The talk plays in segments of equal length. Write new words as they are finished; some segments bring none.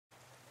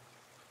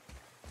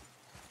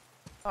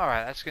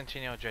Alright, let's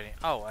continue our journey.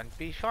 Oh, and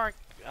before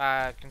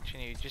I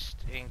continue, just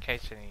in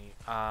case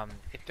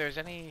if there's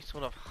any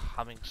sort of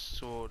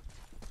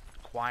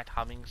quiet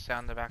humming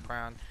sound in the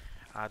background,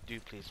 do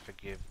please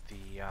forgive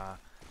the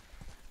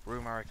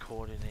room I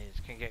record in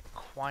can get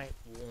quite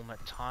warm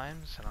at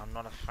times, and I'm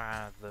not a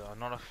fan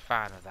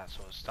of that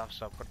sort of stuff.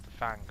 So I've got the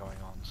fan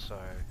going on. So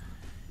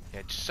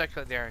yeah, just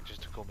circulate the air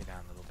just to cool me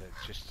down a little bit.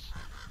 Just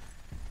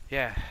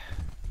yeah,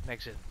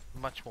 makes it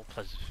much more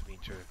pleasant for me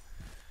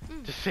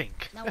to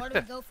think. Now where do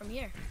we go from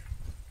here?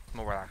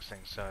 More relaxing.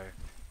 So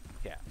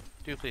yeah,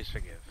 do please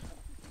forgive,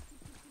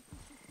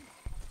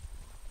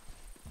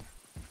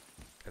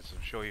 as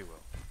I'm sure you will.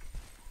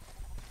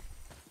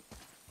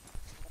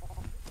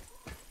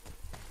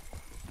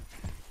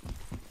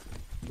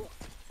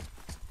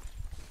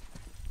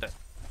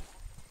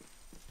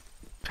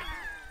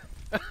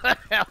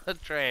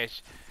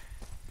 Atreus.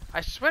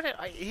 I swear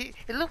it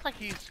looked like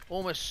he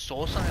almost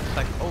saw something. It's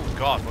like, oh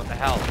god, what the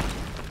hell?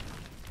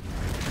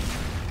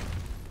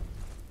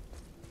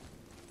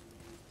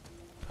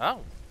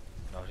 Oh,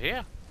 not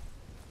here.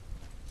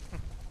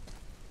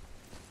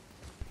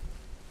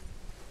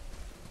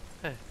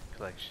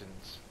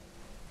 Collections.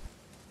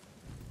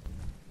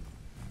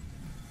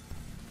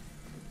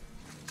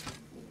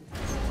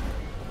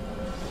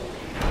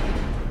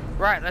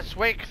 Right, let's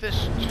wake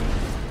this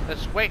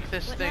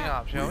thing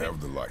up, shall we? We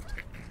have the light.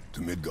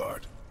 To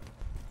Midgard.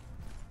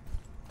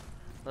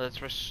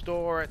 Let's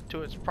restore it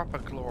to its proper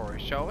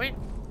glory, shall we?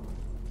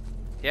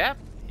 Yeah?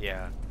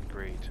 Yeah,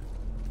 agreed.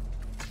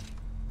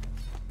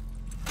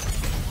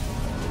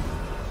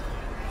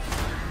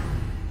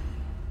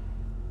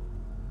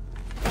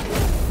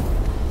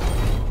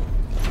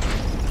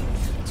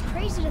 It's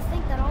crazy to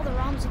think that all the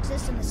realms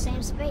exist in the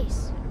same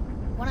space,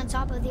 one on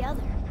top of the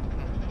other.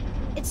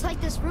 It's like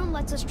this room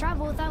lets us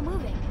travel without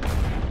moving.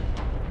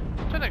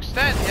 To an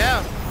extent,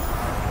 yeah.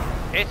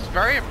 It's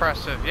very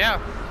impressive, yeah.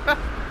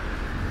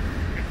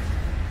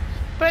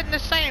 But in the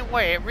same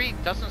way, it really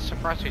doesn't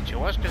surprise me too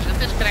much, because if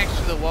this connects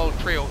to the World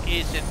Tree, or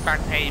is in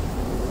fact a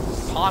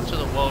part of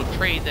the World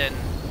Tree, then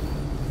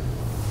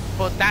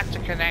for that to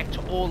connect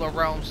all the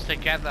realms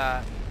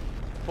together,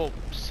 for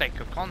sake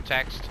of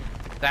context,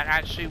 that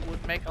actually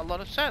would make a lot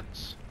of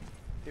sense.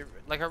 It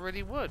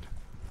really would.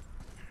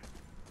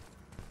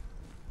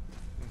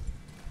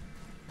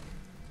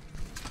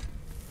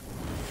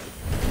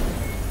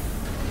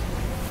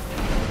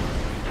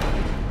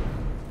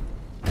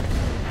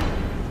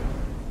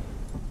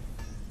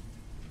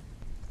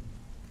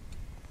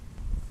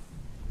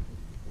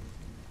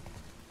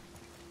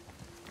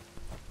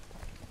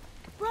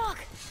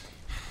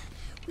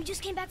 We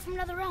just came back from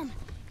another realm.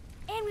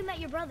 And we met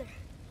your brother.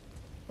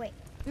 Wait,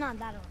 not in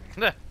that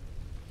order.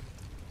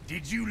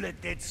 Did you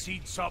let that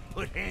seed sop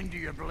put hand to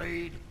your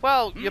blade?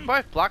 Well, you're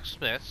both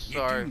blacksmiths,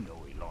 so... You do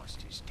know he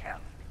lost his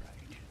talent,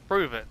 right?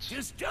 Prove it.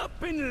 Just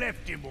up and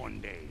left him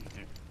one day.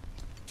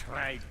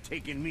 Tried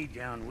taking me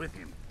down with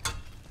him.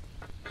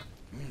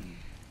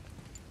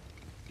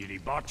 Did he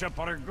botch up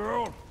on a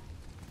girl?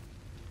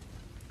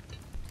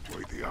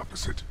 Quite the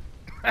opposite.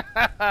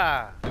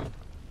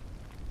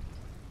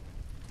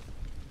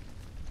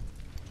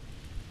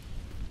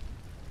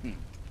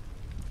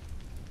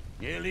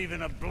 Yeah,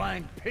 even a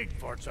blind pig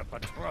farts up a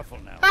truffle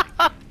now.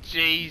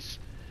 Jeez.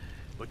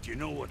 But you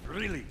know what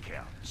really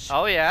counts?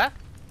 Oh, yeah?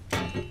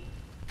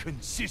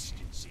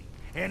 Consistency.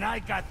 And I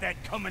got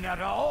that coming out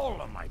of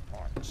all of my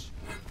parts.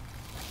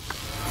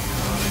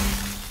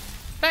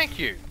 Thank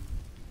you.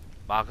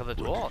 Mark of the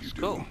Dwarfs.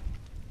 Cool.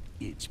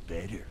 It's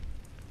better.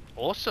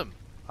 Awesome.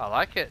 I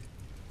like it.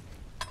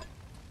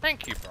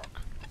 Thank you,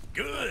 Brock.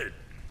 Good.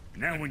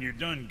 Now when you're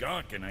done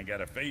gawking, I got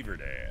a favor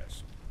to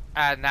ask.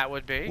 And that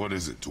would be? What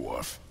is it,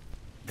 dwarf?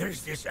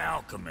 There's this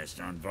alchemist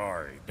on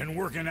Vari. Been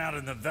working out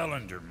in the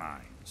Velander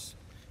mines.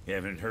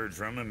 Haven't heard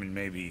from him in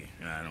maybe,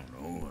 I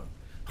don't know,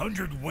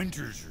 100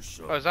 winters or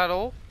so. Oh, is that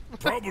all?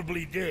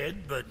 Probably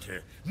dead, but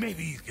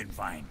maybe you can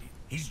find him.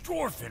 He's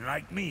dwarfing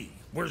like me.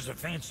 Wears a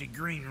fancy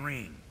green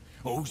ring.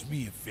 Owes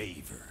me a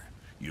favor.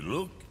 You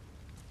look?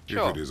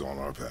 Sure. If it is on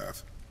our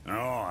path. Oh,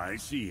 I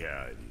see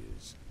how it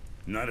is.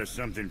 Not a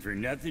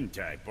something-for-nothing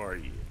type, are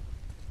you?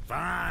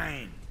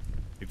 Fine.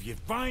 If you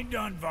find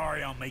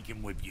Donvari, I'll make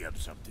him whip you up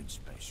something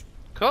special.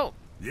 Cool.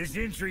 This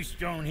entry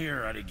stone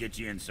here ought to get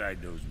you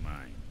inside those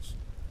mines.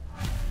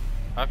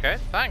 Okay,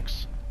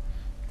 thanks.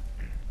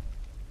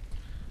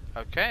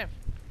 Okay.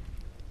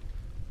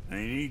 I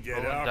need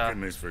that Well,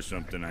 alchemist for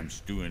something I'm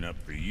stewing up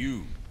for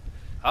you.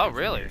 Oh, If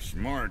really? you're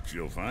smart,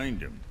 you'll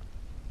find him.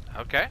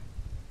 Okay.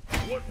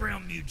 What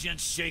realm you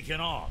gents shaking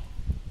off?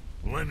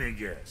 Let me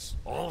guess.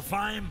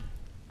 Alfheim?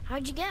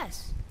 How'd you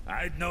guess?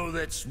 I'd know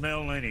that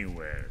smell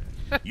anywhere.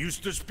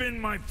 Used to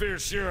spend my fair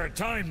share of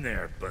time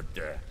there, but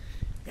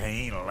I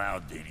ain't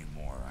allowed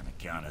anymore on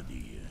account of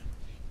the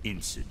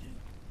incident.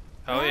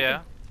 Oh,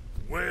 yeah.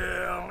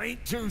 Well,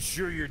 ain't too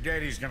sure your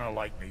daddy's gonna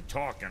like me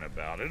talking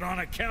about it on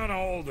account of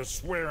all the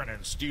swearing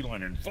and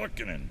stealing and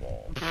fucking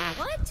involved.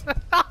 What?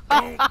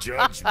 Don't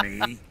judge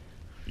me.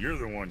 You're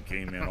the one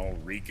came in all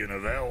reeking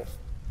of elf.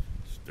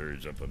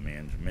 Stirs up a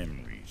man's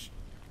memories.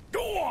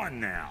 Go on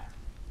now.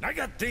 I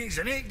got things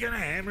that ain't gonna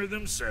hammer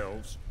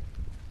themselves.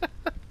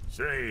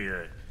 Say,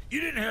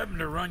 you didn't happen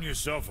to run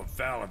yourself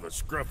afoul of a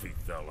scruffy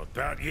fella,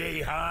 about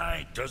yay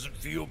high, doesn't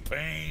feel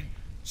pain,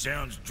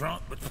 sounds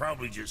drunk but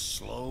probably just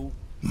slow?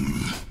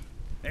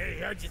 Hey,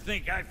 how'd you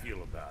think I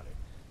feel about it?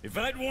 If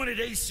I'd wanted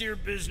Aesir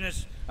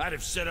business, I'd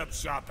have set up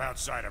shop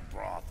outside a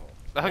brothel.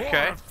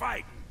 Okay. Or a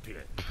fighting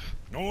pit.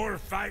 Nor a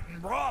fighting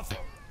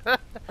brothel.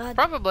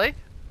 Probably.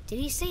 Did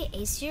he say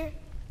Aesir?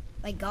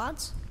 Like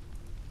gods?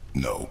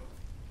 No.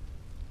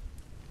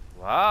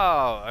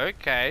 Wow,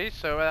 okay,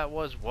 so that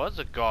was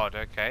a god,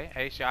 okay.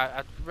 Actually,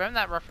 I remember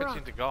that referencing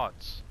Brock. to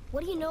gods.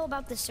 What do you know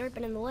about the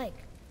serpent in the lake?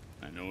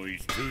 I know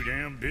he's too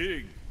damn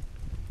big.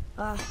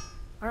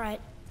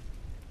 Alright.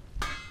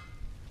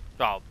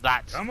 Well,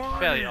 that's Come on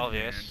fairly in,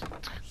 obvious. man.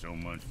 So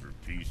much for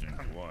peace and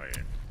quiet.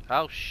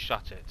 Oh,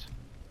 shut it.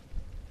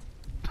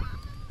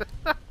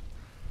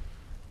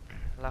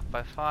 Left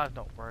by 5,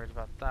 not worried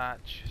about that.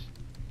 Just...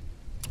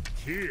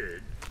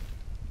 Kid,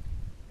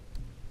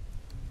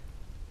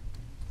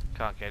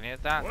 Can't get any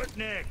of that. what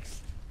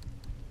next?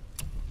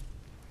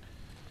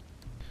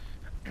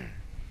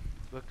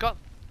 We've got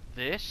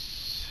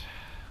this,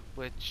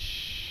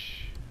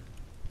 which...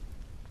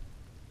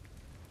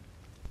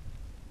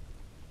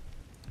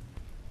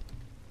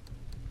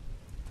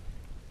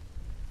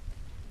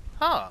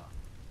 Huh.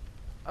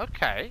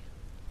 Okay.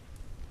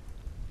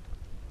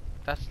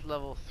 That's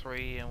level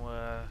 3 and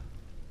we're...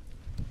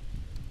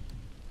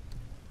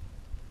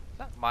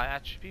 That might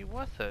actually be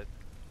worth it.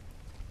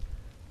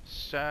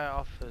 Sir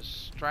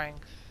offers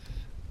strength.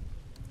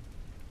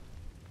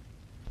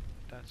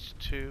 That's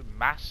 2.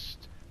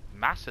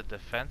 Massive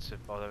defensive,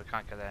 although we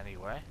can't get that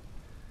anyway.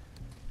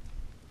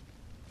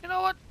 You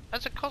know what?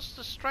 As a cost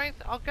of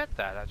strength, I'll get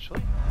that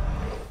actually.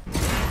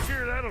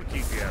 Sure, that'll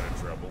keep you out of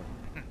trouble.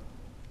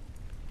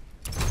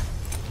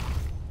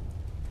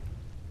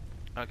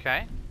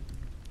 Okay.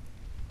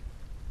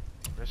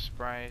 Wrist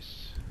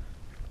brace.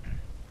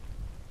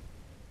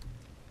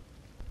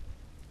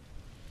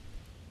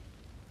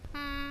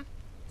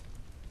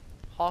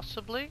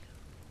 Possibly.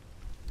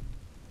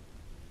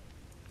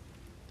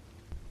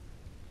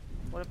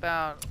 What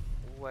about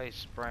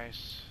waist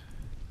brace?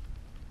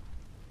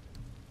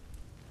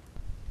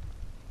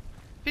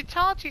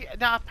 Vitality.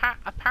 Now,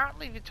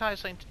 apparently, vitality is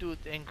something to do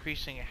with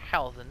increasing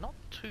health, and not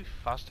too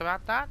fussed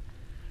about that.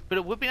 But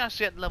it would be nice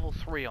to get level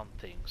 3 on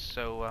things.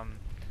 So,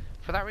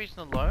 for that reason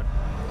alone,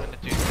 I'm going to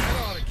do That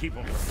that. ought to keep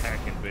them from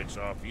hacking bits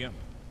off you.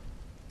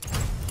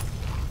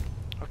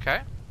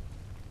 Okay.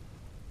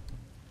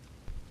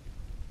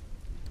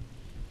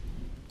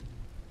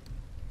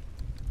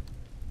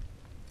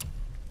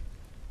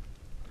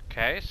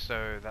 Okay,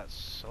 so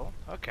that's all.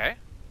 Okay.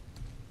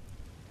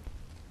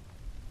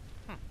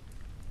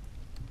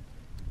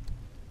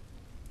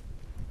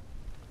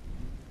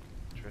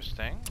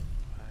 Interesting.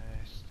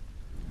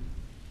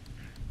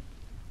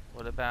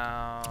 What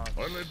about...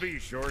 What'll it be,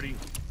 Shorty?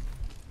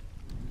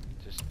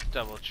 Just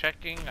double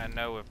checking. I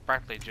know we've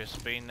practically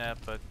just been there,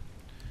 but...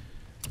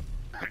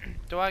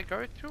 Do I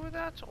go through with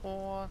that,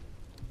 or...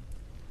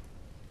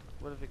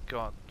 What have we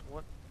got?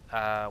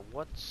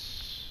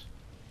 What's...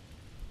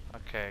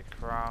 Okay,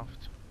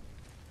 craft.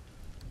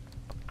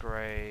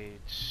 Upgrade.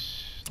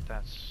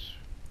 That's...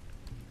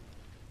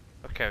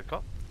 Okay, we've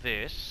got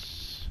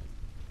this.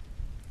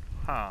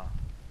 Huh.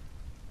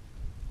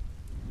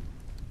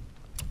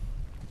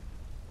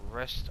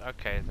 Wrist,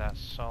 okay,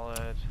 that's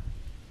solid.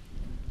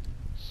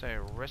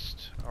 So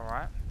wrist,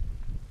 alright.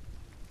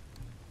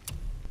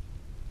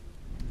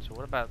 So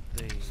what about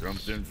these?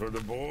 Something for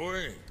the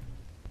boy?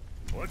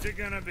 What's it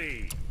gonna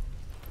be?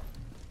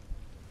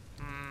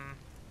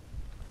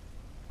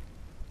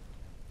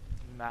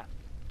 Nah.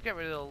 Get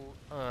rid of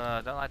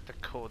the, don't like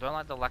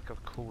the lack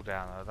of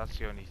cooldown though, that's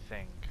the only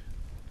thing.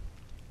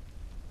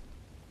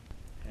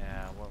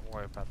 Yeah, won't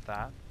worry about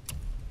that.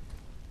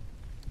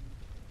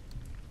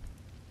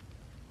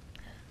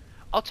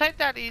 I'll take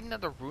that even though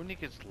the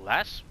runic is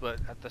less, but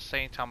at the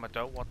same time I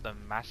don't want the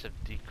massive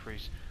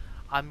decrease.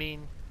 I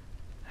mean,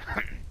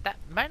 that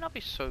may not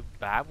be so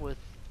bad with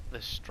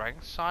the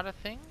strength side of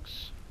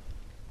things.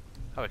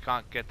 Oh, we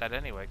can't get that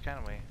anyway,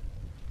 can we?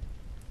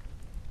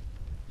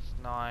 It's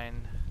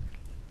 9.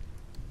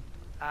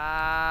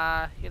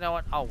 You know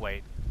what? I'll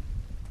wait.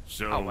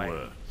 So, wait.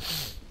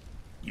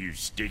 You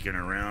sticking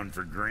around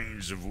for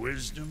grains of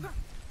wisdom?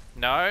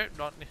 No,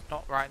 not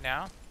right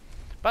now.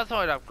 But I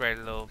thought I'd upgrade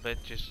a little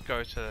bit, just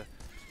go to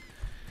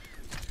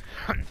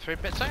 3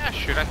 bits. I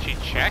should actually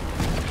check.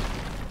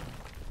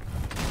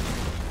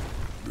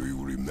 Do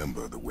you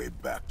remember the way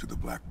back to the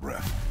Black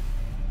Breath?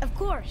 Of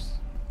course.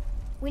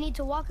 We need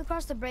to walk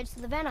across the bridge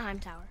to the Vanaheim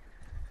Tower.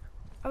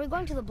 Are we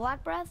going to the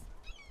Black Breath?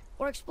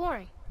 Or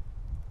exploring?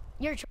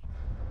 Your choice.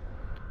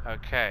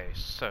 Okay,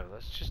 so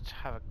let's just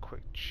have a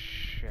quick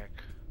check.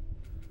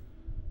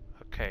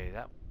 Okay,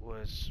 that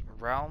was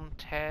Realm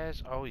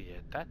Tears. Oh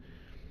yeah, that...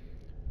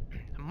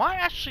 I might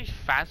actually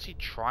fancy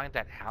trying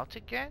that out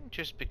again,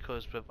 just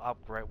because we're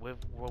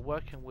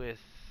working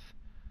with...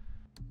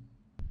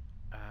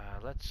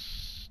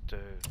 let's do...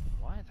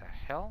 Why the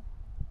hell?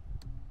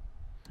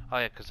 Oh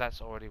yeah, because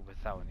that's already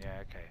with that one.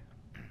 Yeah, okay.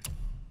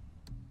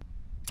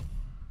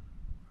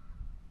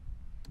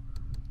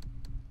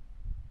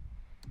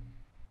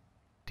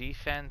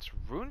 Defense,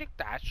 runic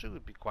actually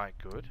would be quite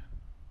good.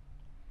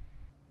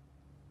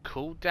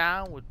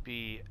 Cooldown would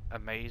be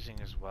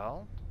amazing as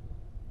well.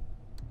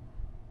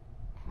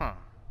 Huh.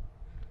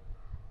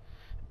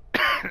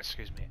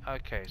 Excuse me.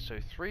 Okay, so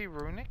 3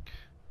 runic.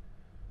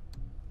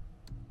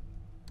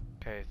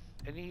 Okay,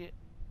 any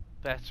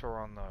better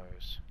on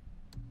those?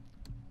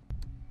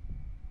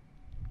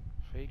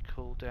 3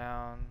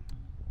 cooldown.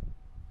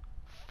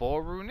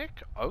 4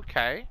 runic?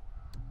 Okay.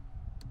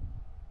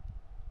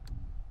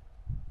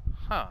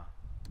 Huh.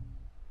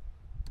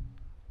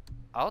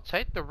 I'll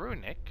take the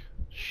runic.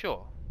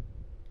 Sure.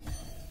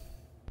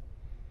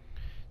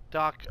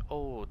 Dark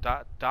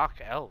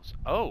elves.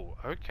 Oh,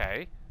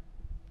 okay.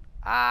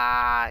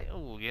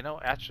 Oh, you know,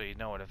 actually, you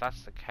know what? If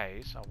that's the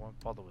case, I won't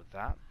bother with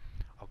that.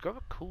 I'll go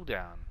with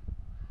cooldown.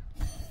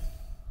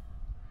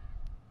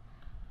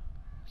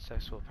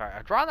 Sexual power.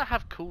 I'd rather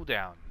have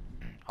cooldown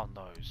on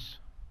those.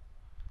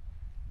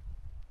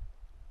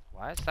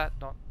 Why is that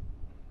not?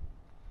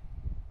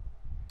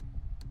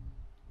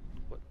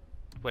 What?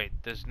 Wait,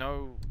 there's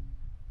no.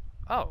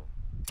 Oh.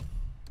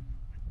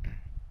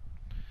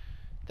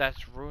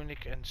 That's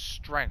runic and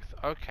strength.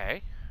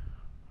 Okay.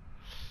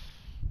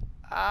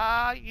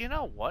 You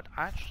know what?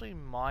 I actually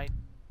might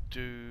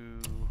do...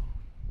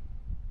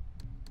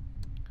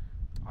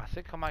 I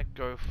think I might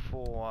go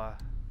for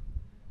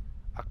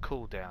a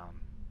cooldown.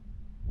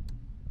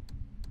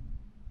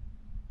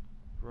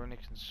 Runic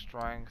and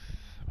strength.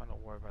 I'm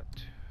not worried about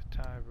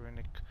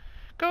runic.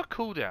 Go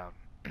cooldown.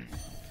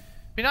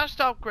 Be nice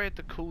to upgrade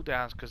the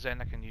cooldowns because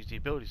then I can use the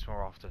abilities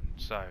more often.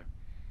 So,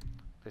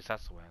 at least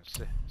that's the way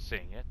I'm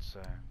seeing it.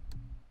 So.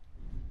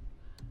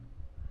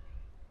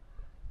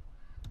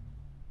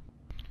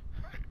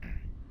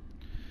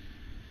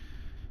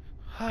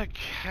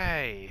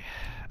 Okay,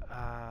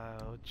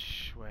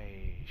 which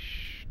way?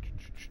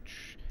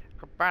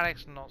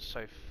 Acrobatics not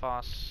so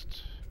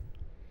fast.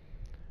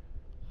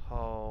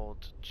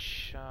 Hold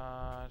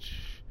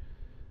charge.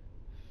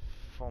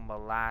 For my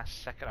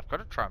last second, I've got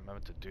to try and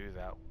remember to do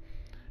that.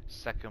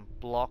 Second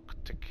block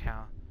to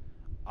count.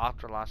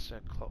 After last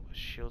clock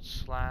shield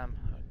slam.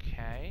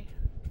 Okay.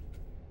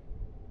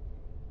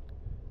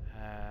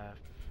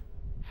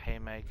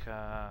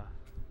 Haymaker.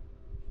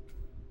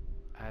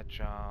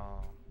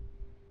 Agile.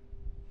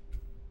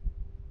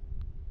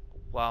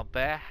 While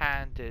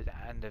barehanded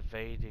and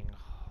evading,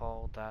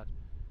 hold that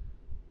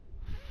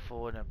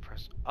forward and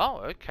press. Oh,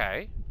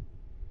 okay.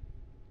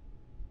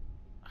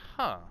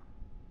 Huh.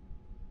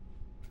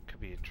 Could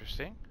be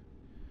interesting.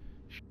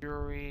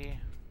 Fury.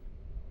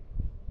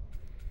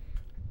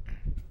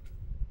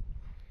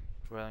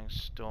 Rolling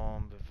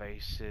Storm,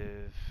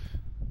 evasive.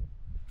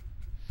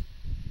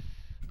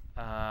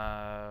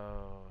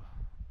 I'm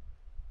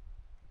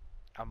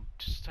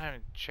just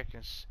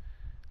checking.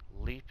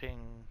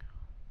 Leaping.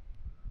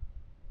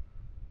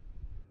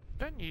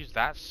 Don't use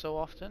that so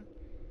often.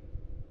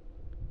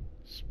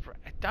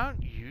 I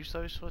don't use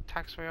those sort of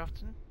attacks very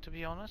often, to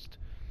be honest.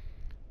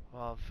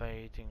 While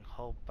evading,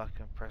 hold back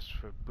and press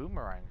for a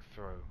boomerang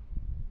throw.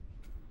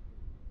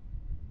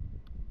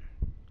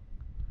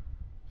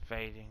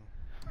 Evading.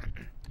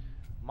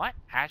 Might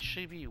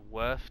actually be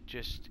worth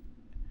just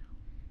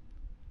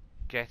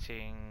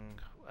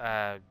getting...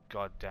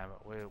 God damn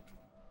it, we're...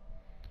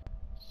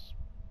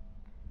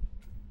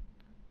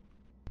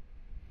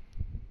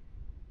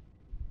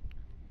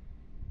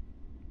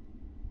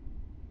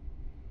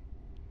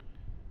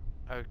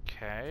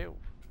 Okay.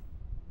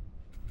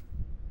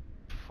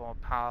 For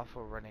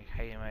powerful running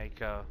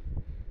haymaker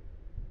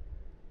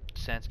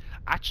sense.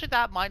 Actually,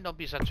 that might not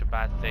be such a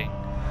bad thing.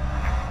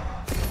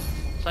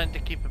 Something to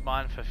keep in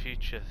mind for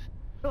future.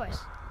 Choice.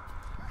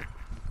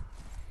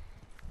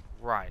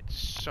 Right.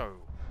 So,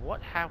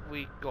 what have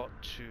we got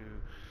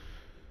to?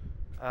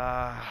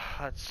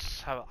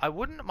 Let's have. I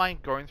wouldn't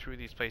mind going through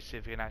these places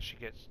if we can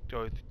actually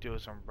do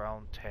some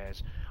realm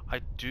tears. I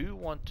do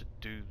want to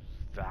do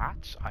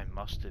that, I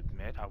must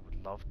admit. I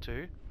would love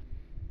to.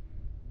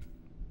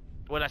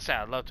 When I say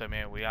I'd love to, I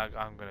mean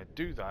I'm gonna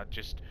do that.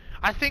 Just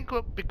I think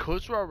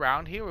because we're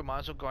around here, we might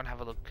as well go and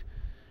have a look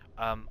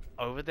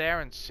over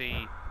there and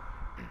see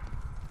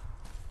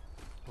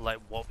like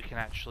what we can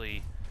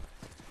actually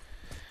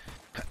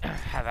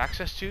have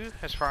access to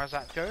as far as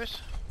that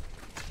goes.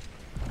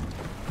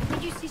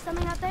 Did you see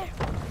something out there?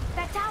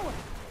 That tower.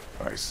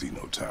 I see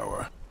no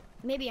tower.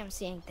 Maybe I'm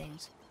seeing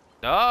things.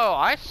 No,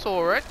 I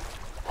saw it.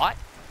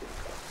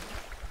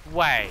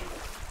 Wait.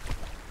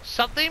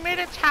 Something made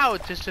a tower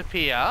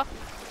disappear.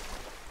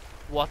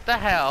 What the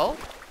hell?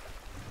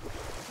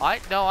 I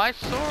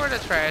saw it,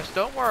 Atreus.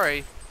 Don't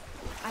worry.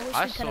 I wish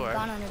we could have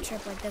gone on a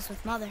trip like this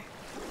with Mother.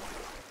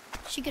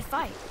 She could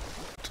fight.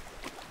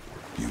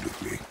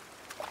 Beautifully.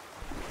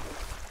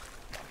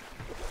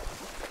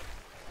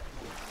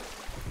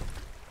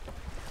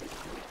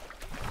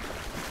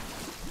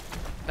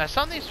 Now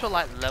some of these were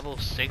like level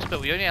 6,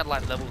 but we only had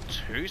like level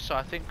 2, so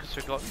I think because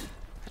we got...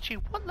 Actually,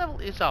 what level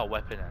is our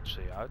weapon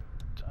actually?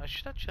 I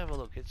should actually have a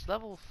look. It's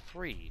level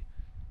 3.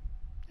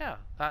 Yeah,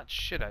 that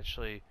should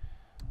actually...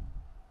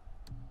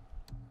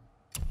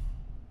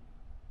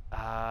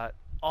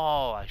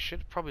 oh, I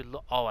should probably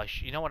look... Oh,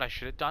 you know what I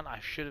should have done? I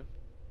should have...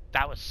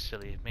 That was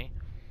silly of me.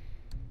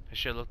 I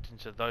should have looked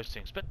into those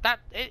things. But that...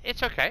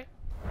 it's okay.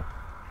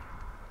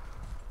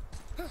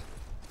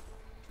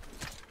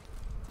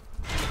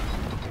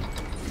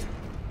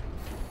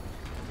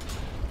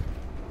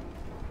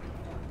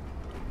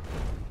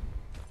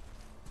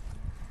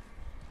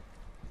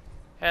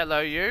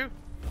 Hello, you. You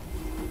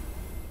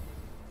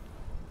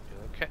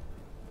okay?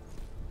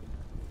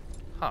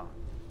 Huh.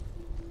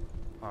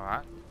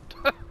 Alright.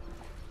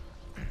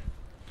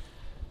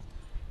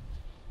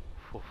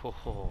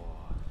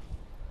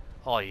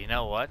 Oh, you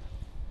know what?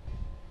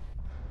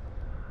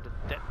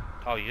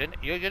 Oh,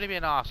 you're gonna be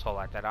an asshole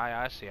like that.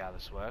 I see how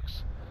this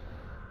works.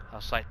 I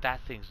was like,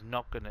 that thing's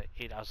not gonna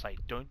hit. I was like,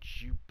 don't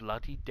you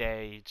bloody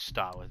dare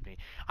start with me.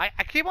 I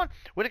keep on,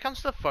 when it comes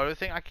to the photo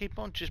thing, I keep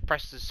on just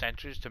pressing the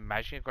center to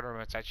imagine you've got to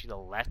remember it's actually the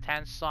left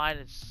hand side.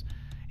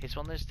 It's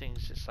one of those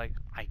things, it's like,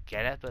 I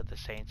get it, but at the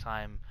same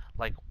time,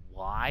 like,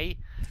 why?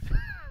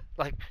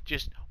 Like,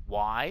 just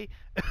why?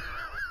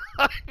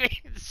 I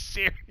mean,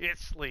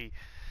 seriously.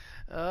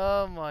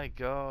 Oh my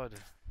god.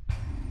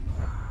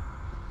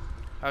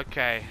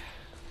 Okay.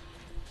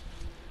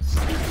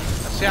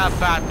 Let's see how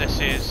bad this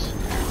is.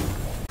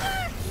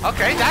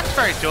 Okay, that's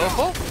very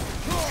doable.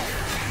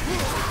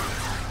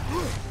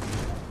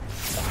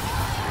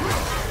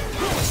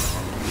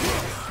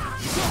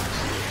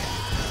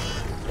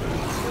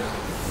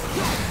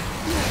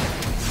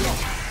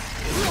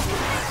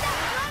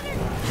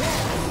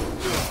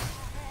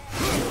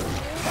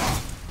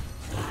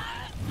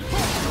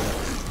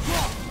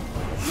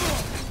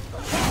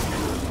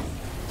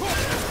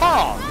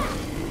 Oh,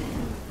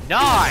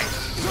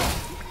 nice.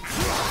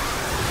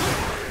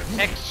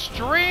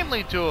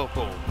 Extremely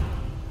doable.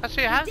 That's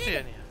your hands in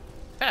here.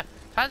 Yeah,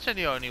 hands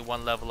only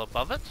one level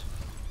above it.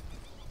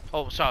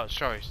 Oh, sorry.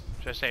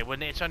 Should I say,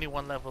 when it's only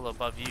one level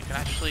above you, you can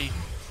actually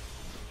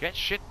get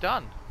shit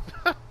done.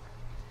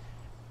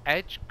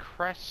 Edge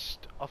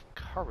Crest of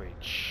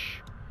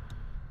Courage.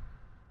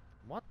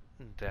 What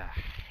the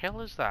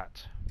hell is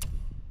that?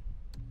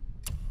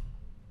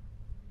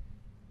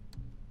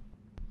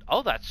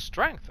 Oh, that's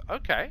strength.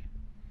 Okay.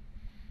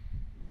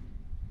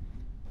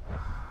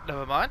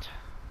 Never mind.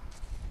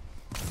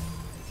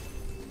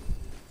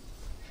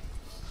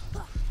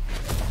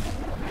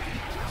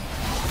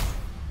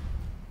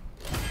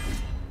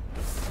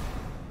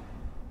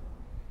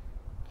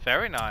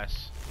 Very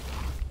nice.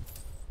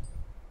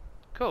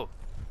 Cool.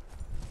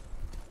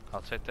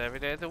 I'll take that every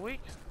day of the week.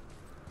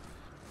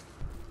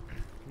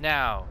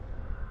 Now,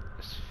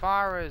 as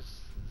far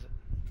as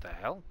the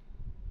hell?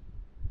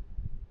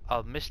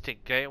 Oh,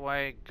 Mystic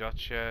Gateway,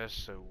 gotcha.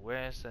 So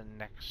where's the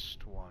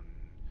next one?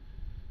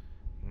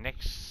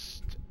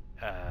 Next,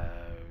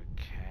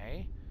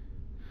 okay.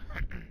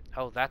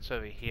 Oh, that's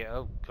over here.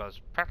 Oh, God, it's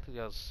practically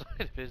the other side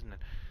of it, isn't it?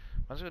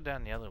 Let's go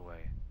down the other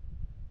way.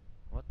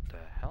 What the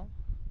hell?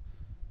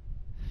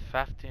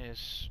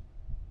 Fafnir's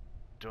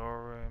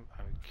storeroom,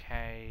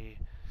 okay.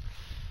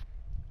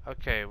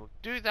 Okay, we'll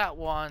do that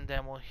one,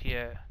 then we'll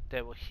hear,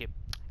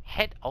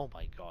 head, oh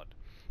my god.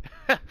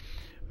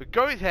 We'll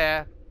go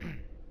there,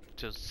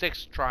 to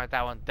 6, try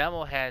that one, then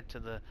we'll head to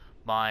the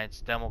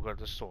mines, then we'll go to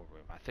the storeroom.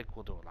 I think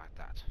we'll do it like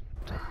that.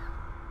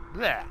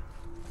 There.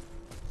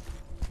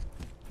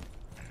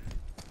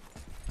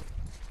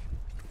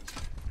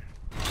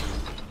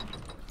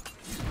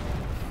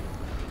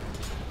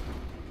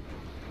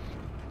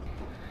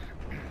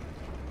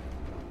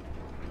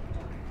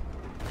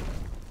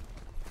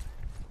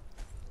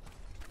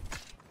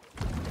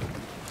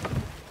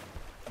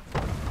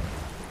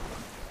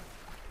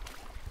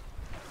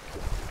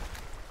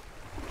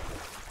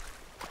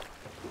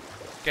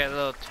 Get a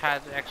little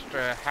tad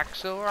extra hack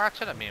silver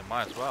at it. I mean,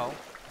 might as well.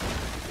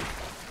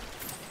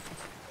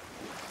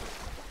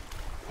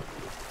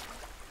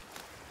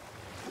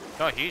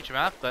 Not a huge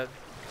amount, but...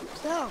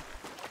 So,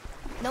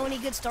 know any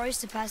good stories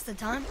to pass the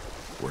time?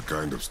 What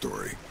kind of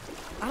story?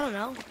 I don't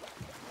know.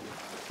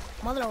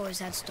 Mother always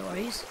had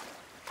stories.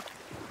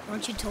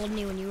 Weren't you told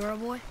me when you were a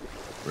boy?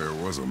 There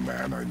was a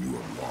man I knew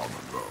of long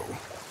ago.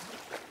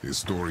 His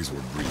stories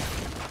were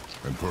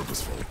brief and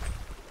purposeful.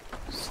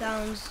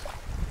 Sounds...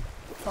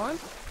 fun?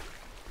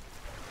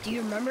 Do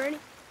you remember any?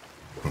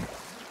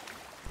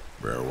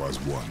 There was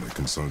one that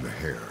concerned a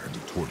hare and a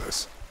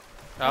tortoise.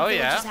 Oh, At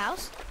yeah. Village's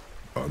house?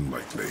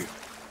 Unlikely.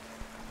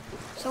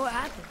 So what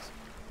happens?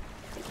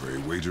 They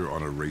wager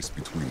on a race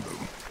between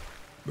them.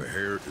 The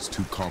hare is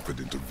too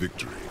confident of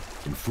victory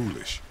and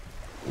foolish,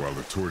 while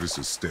the tortoise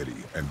is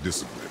steady and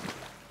disciplined.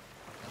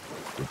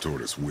 The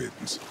tortoise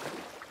wins.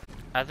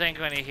 I think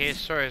when you hear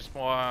stories, it's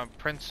more on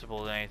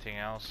principle than anything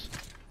else.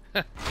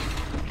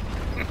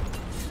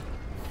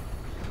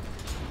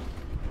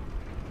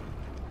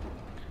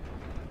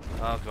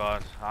 Oh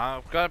god,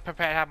 I've got to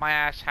prepare to have my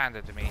ass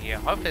handed to me here.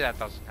 Hopefully that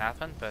doesn't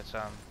happen, but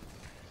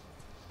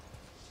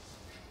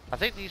I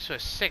think these were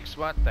 6,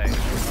 weren't they?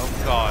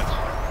 Oh god.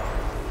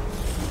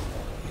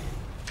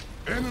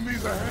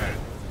 Enemies ahead!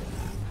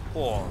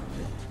 Poor.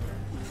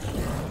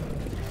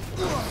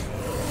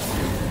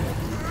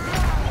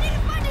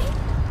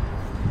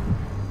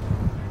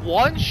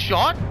 One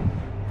shot?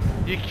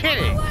 You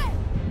kidding?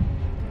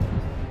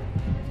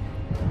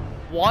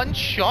 One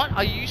shot?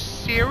 Are you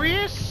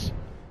serious?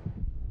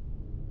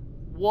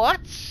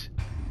 What?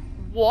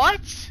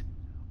 What?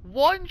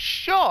 One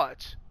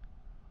shot?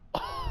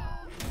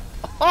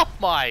 Oh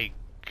my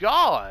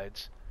god!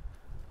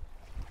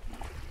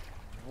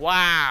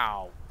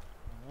 Wow!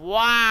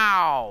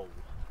 Wow!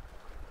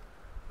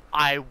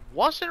 I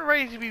wasn't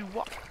ready to be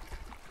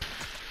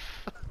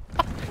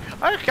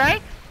Okay,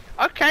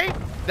 okay,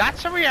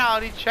 that's a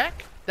reality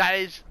check.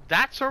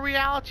 That's a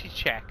reality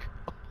check.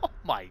 Oh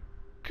my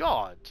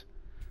god.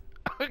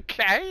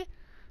 Okay.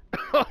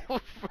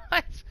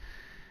 Right.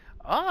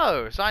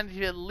 Oh, so I need to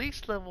be at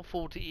least level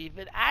 4 to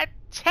even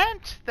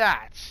attempt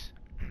that.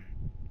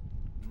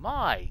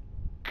 My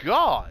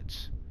god.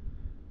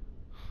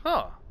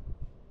 Huh.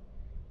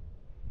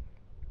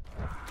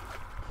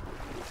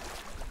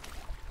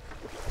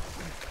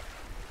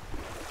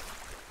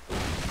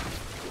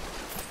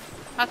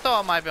 I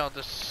thought I might be able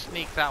to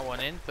sneak that one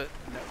in, but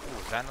no. Ooh,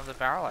 is that another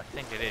barrel? I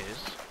think it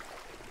is.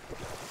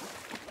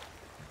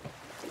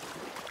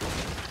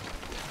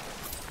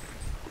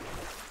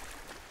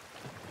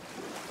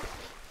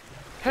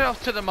 Head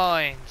off to the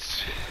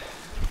mines.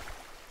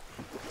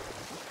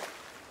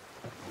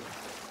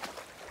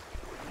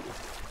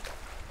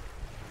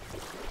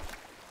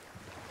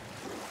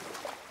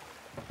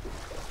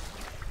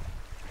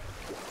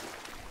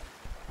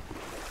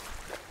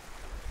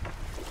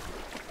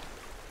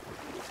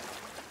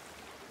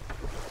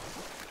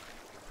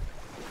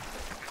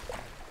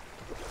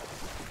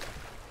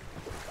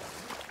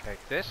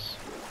 Take this.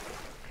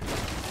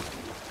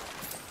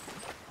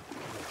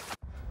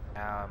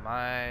 Now am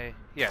I...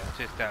 Yeah,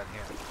 it is down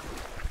here.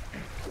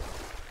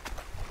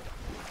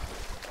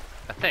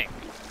 I think.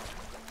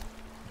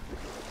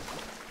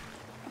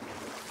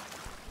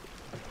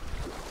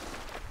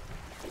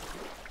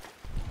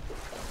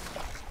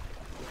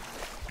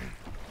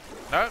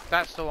 Nope,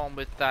 that's the one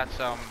with that,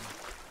 I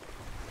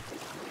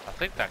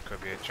think that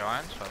could be a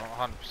giant, so I'm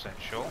not 100%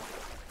 sure.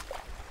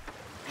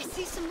 I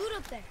see some loot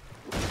up there.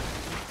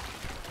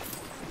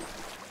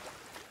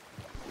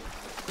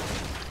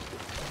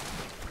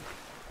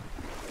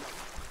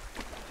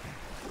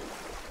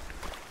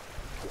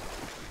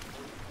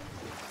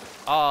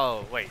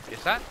 Oh, wait,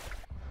 is that?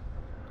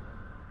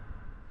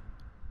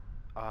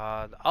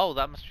 Oh,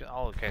 that must be,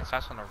 oh, okay, so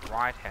that's on the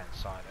right-hand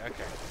side,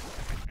 okay.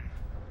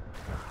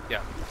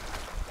 Yeah.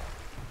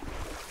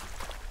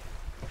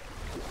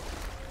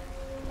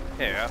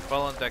 Here,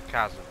 fall in the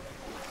chasm.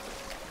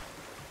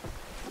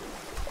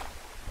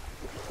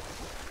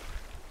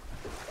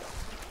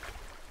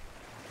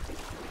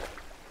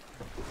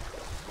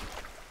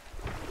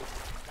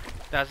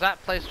 Now,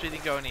 that place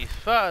didn't go any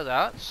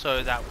further,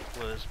 so that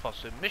was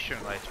possibly mission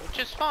related, which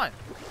is fine.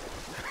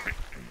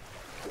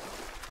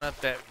 I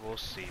bet we'll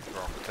see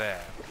rock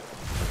there.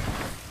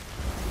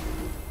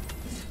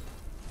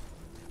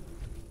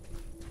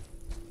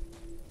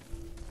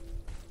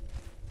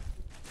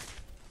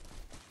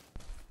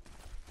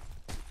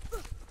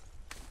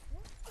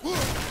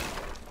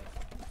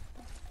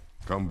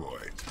 Come, boy.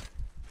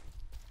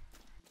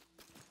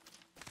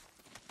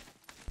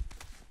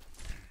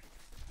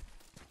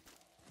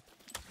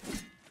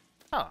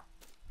 Huh.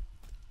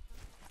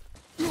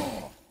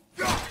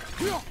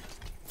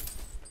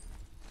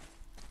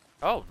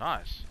 Oh,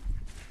 nice.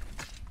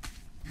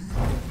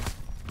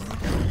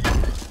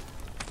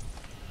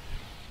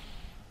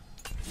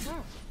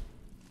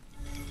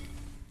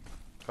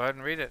 Go ahead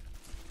and read it.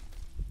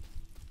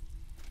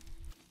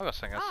 I got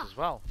something else as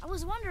well. I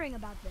was wondering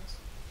about this.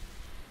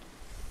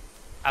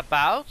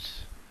 About?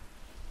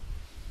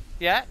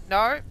 Yeah,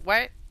 no,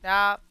 wait,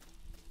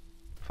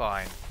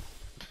 fine.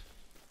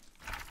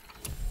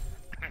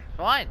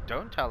 Fine,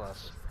 don't tell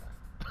us.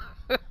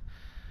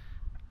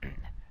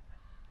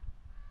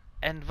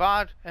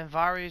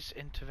 Envari's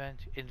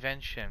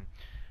invention.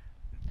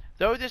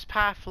 Through this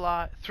path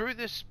lies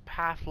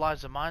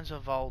the mines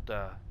of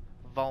Volda.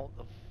 I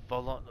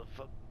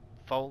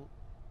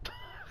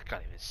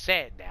can't even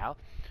say it now.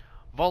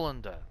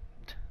 Volander.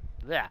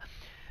 There.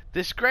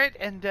 This great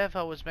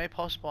endeavor was made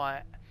possible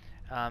by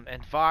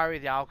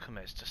Envari the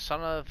alchemist, the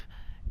son of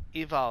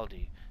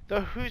Ivaldi,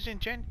 though whose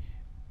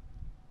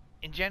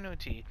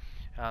ingenuity,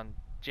 I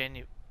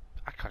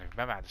can't even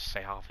remember how to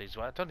say half these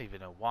words. I don't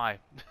even know why.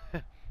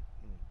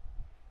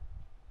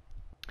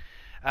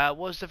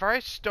 Was the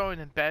very stone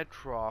and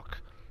bedrock,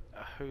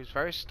 whose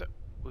very stone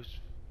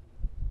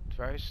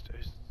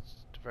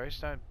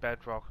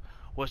bedrock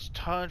was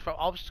turned from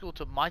obstacle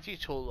to mighty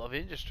tool of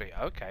industry.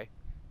 Okay.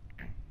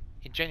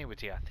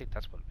 Ingenuity, I think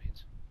that's what it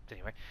means.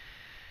 Anyway,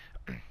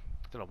 I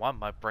don't know why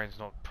my brain's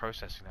not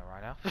processing that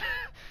right now.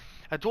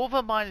 A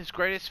dwarven mine's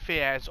greatest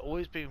fear has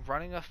always been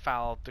running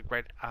afoul of the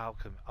great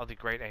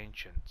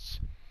ancients.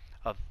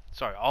 Of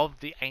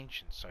the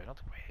ancients, sorry, not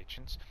the great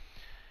ancients.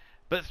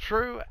 But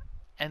through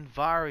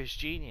Envira's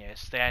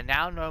genius, they are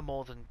now no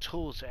more than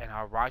tools in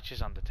our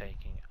righteous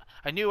undertaking.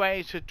 A new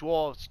age of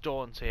dwarves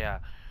dawns here.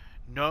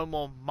 No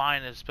more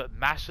miners, but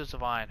masters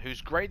of iron,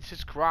 whose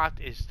greatest craft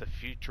is the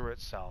future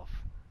itself.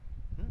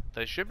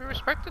 They should be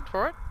respected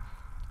for it.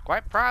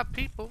 Quite proud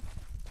people.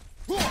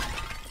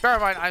 Bear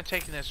in mind, I'm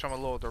taking this from a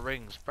Lord of the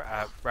Rings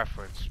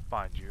reference,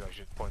 mind you, I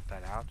should point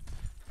that out.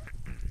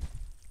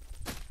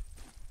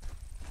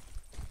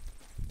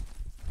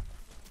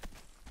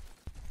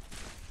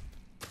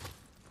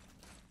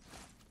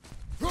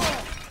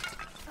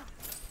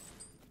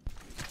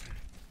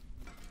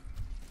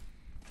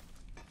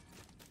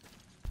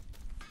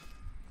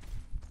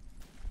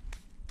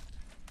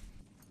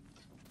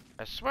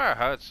 I swear I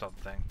heard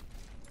something.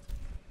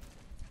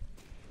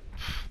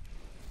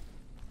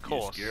 Of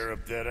course. You scare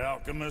up that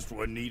alchemist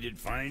what needed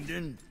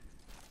finding?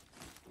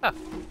 Huh.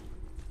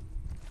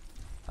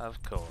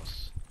 Of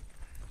course.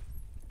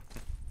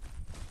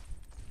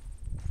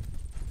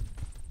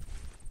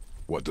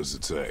 What does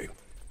it say?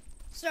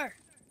 Sir.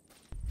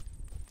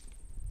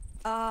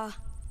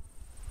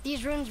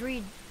 These runes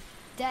read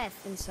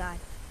death inside.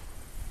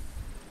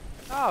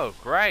 Oh,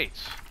 great.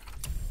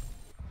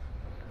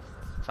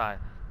 Sorry.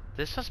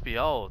 This must be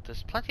old.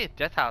 There's plenty of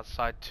death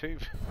outside too.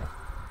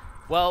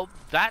 Well,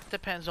 that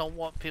depends on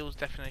what people's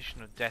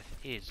definition of death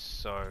is,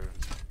 so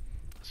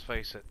let's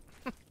face it.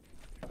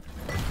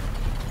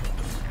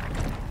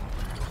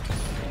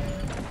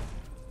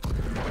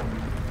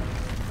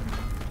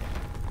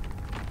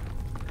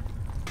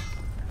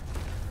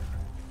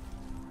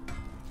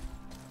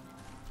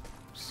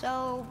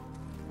 So,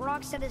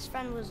 Rock said his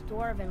friend was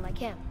dwarven like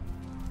him,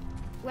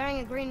 wearing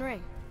a green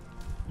ring.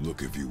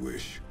 Look if you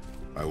wish.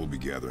 I will be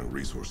gathering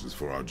resources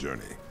for our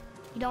journey.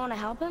 You don't want to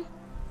help him?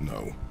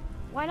 No,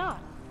 Why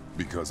not?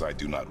 because I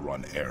do not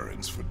run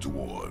errands for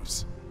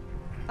dwarves.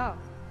 Oh.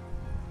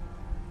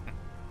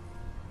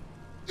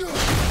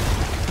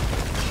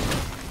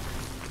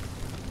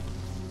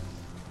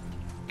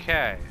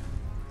 Okay.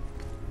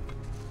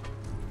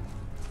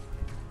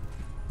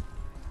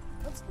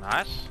 Looks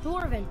Nice.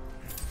 dwarven,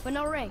 but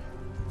no ring.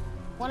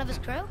 One of his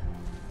crew?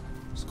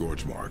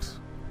 Scorch marks.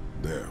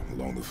 There,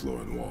 along the floor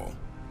and wall.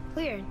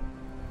 Weird.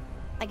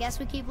 I guess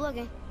we keep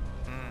looking.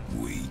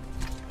 We.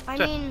 I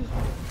mean,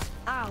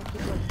 I'll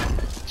keep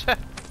looking.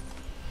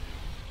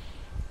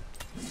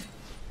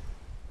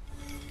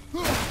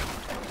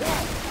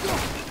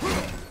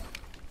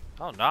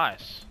 Oh,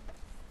 nice.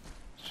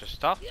 It's just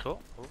stuff.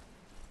 Cool. Ooh.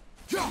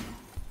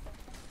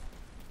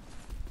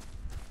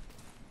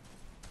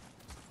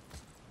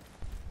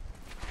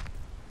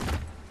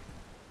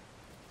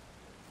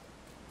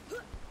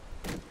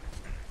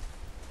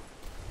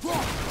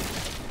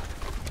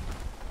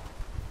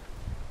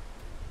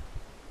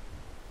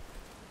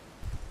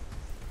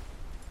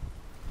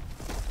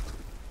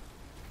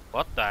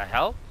 What the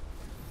hell?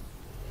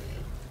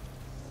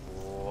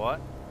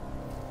 What?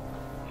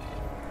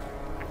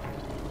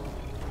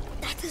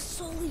 That's his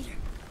soul eater.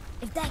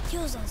 If that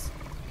kills us,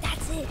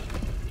 that's it.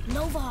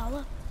 No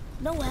Valhalla,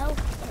 no hell,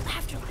 no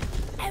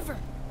afterlife, ever.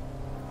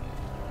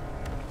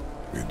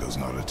 It does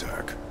not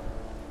attack.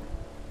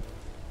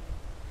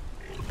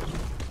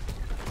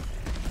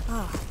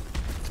 Ah.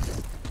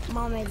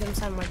 Mom made them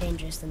sound more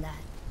dangerous than that.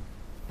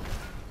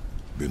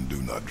 Then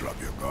do not drop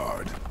your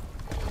guard.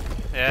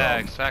 Yeah, Come.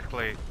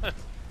 exactly.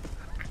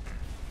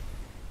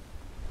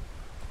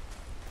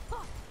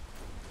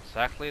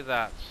 Exactly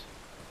that.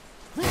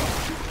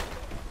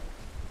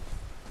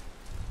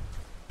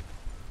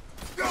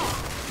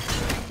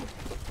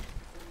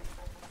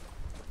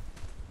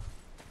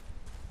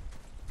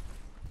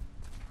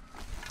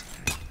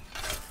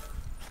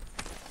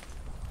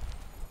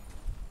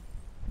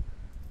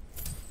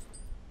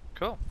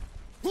 Cool.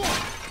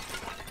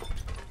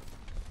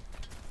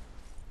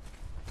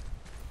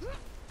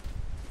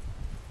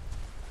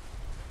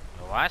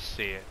 Oh, I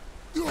see it.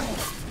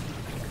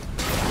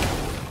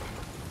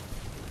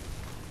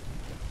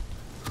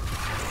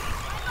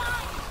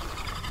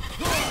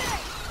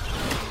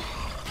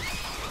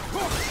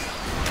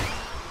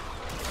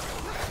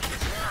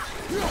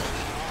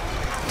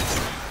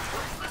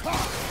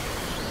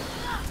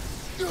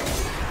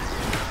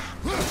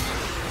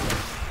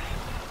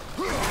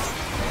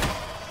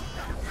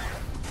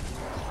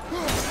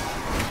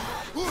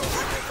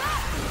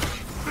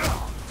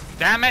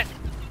 Damn it!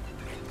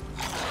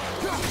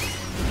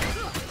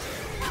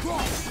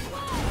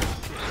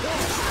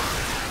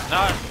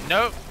 No,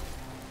 nope.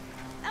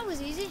 That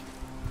was easy.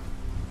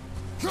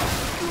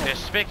 You're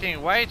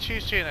speaking way too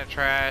soon,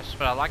 Atreus,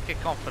 but I like your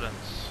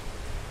confidence.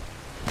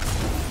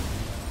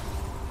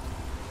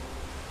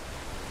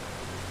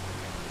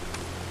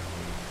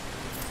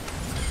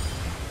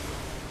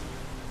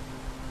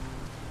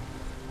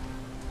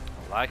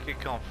 I like your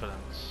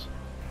confidence.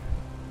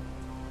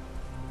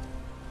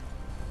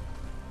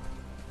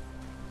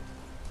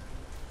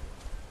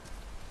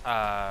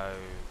 Oh.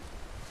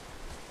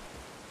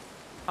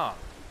 Oh.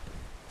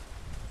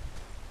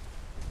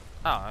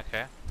 Oh,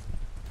 okay.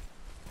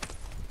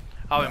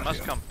 Oh, we Not must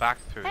yet. come back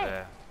through Hey.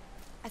 there.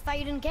 I thought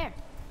you didn't care.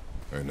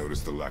 I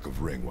noticed the lack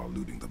of ring while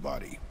looting the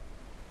body.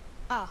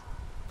 Ah,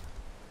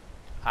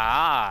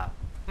 Ah.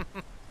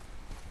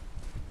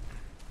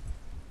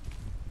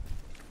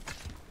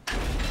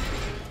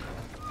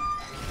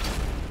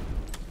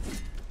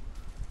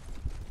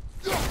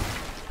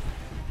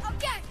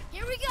 okay,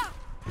 here we go.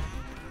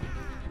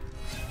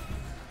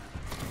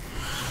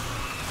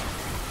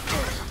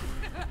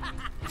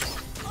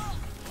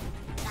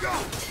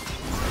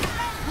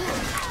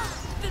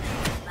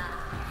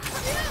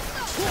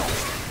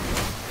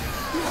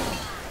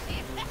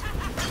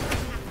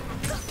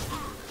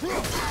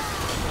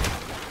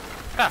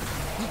 Ah.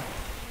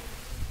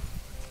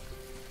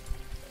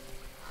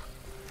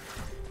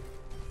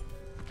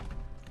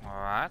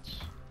 All right.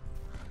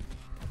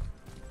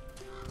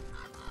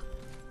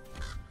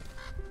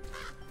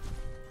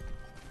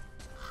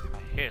 I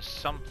hear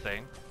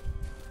something.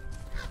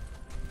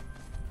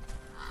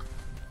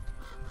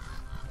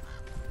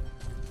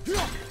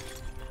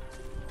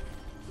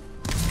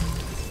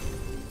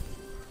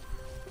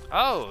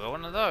 Oh,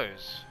 one of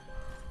those.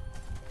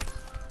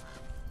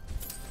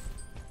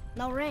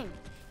 No ring.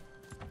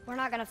 We're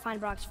not gonna find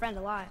Brock's friend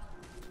alive,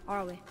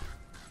 are we?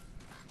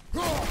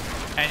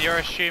 And you're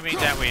assuming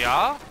that we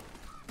are?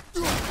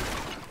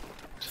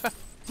 I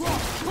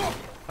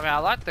mean, I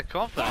like the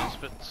confidence,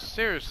 but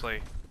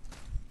seriously.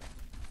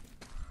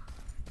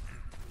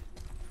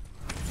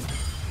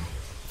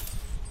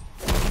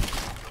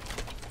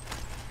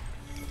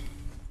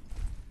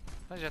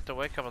 I just have to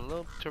wake up a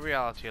little to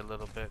reality a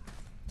little bit.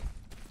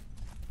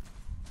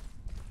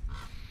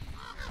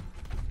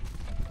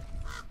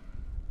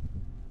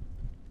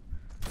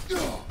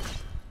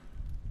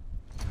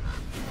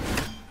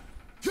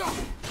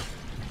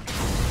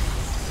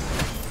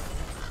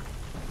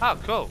 Oh,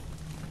 cool.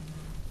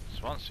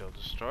 This one's still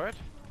destroyed.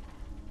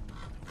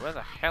 Where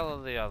the hell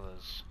are the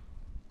others?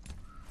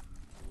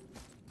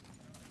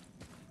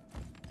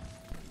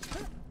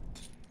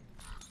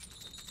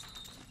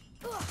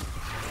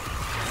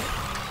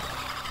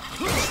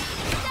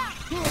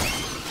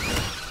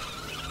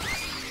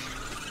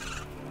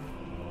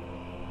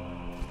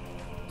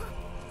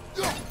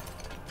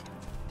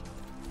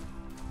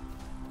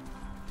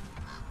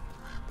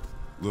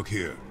 Look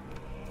here.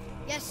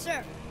 Yes,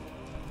 sir.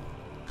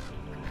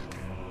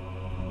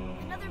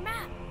 Another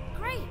map.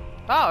 Great.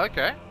 Oh,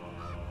 okay.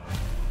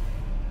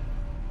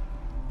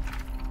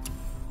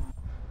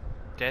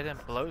 Dead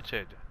and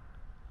bloated.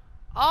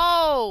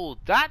 Oh,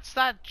 that's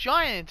that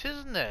giant,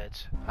 isn't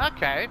it?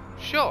 Okay,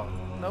 sure.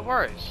 No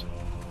worries.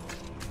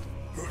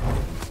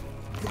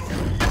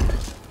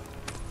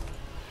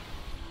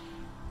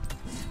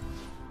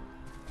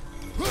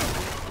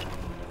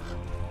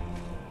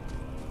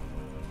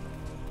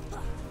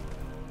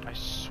 I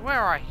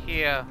swear I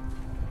hear...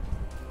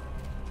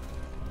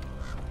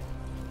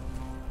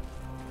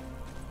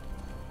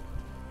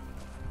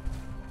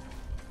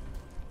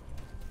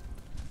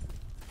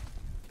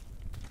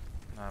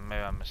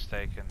 maybe I'm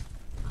mistaken.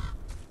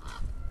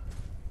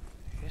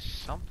 Here's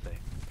something.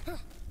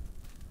 Just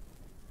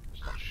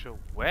not sure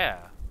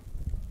where.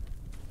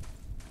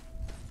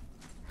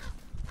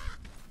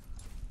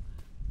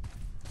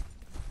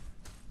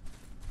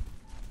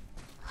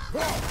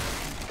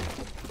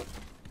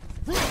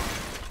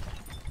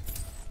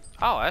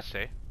 Oh, I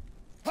see.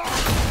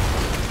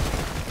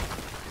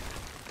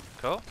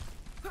 Cool.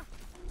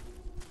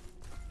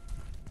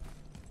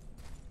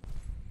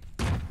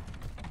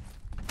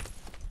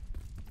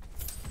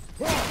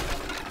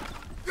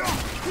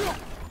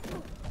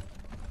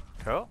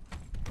 Cool.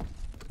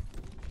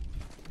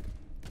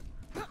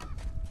 Good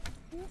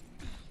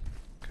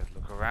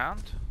look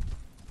around.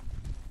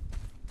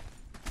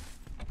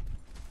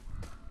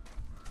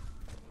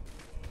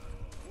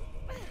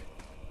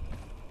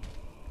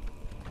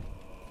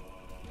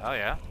 Oh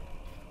yeah.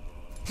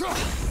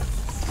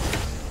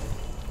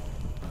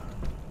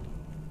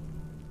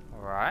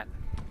 All right.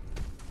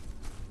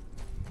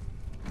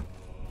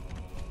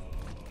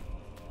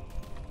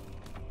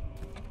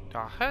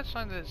 I heard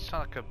something that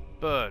sounded like a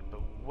bird,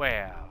 but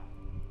where?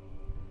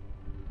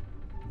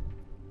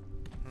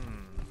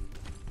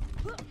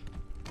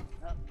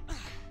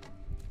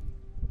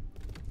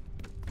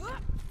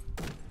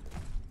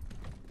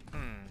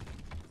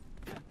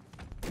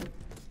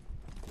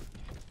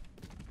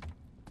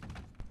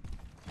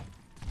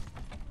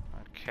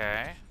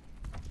 Okay.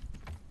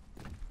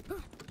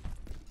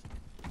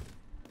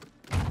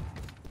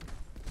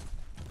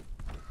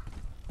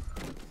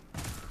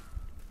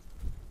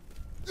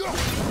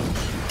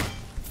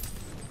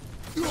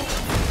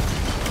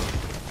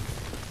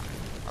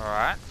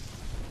 Alright.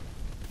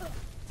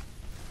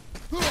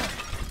 Don't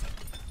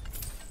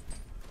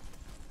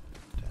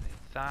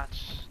need that.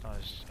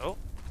 Nice. Oh.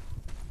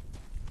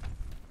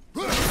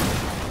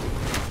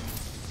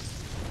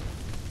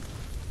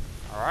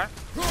 Alright.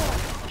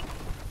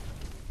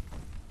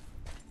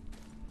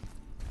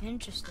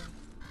 Interesting.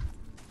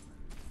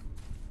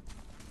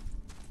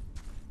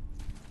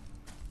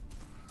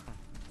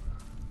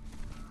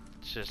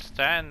 Just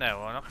stand there.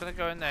 We're not gonna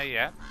go in there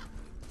yet.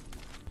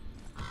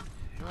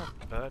 You're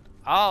a bird.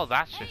 Oh,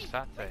 that's just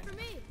that thing.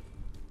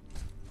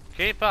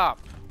 Keep up.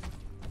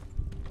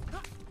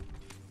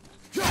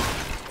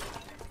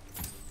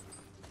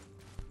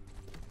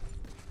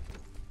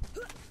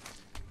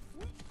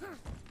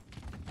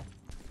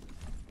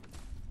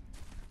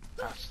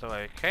 the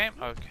way it came.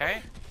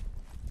 Okay.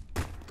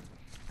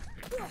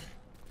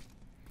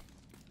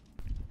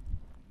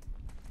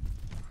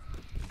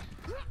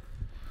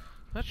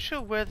 Not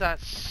sure where that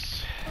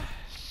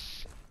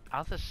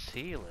other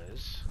seal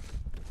is.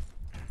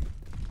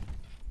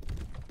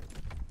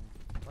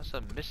 Unless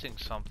I'm missing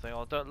something.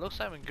 Although it looks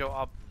like we can go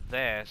up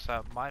there, so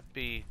it might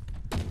be...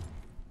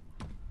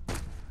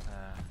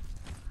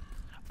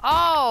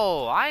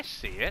 Oh, I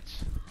see it.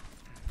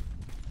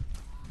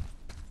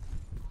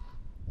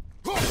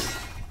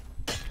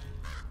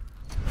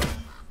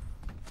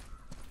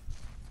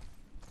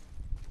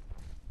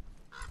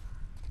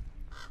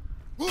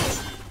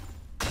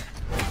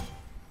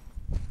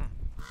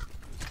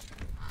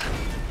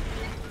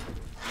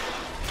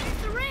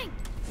 The ring!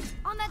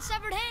 On that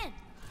severed hand!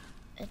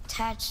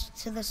 Attached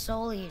to the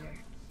Soul Eater.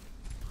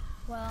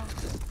 Well,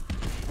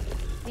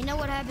 we know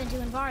what happened to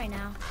Invari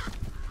now.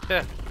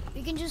 Yeah.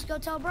 We can just go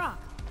tell Brock.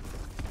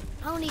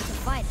 I don't need to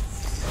fight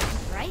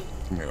it, right?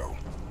 No,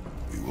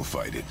 we will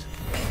fight it.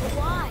 But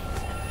why?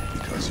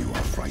 Because you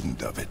are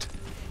frightened of it.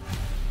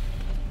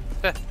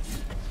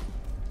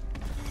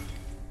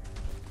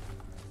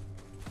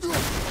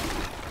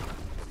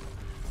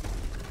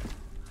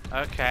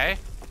 Okay.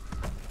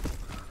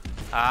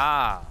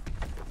 Ah.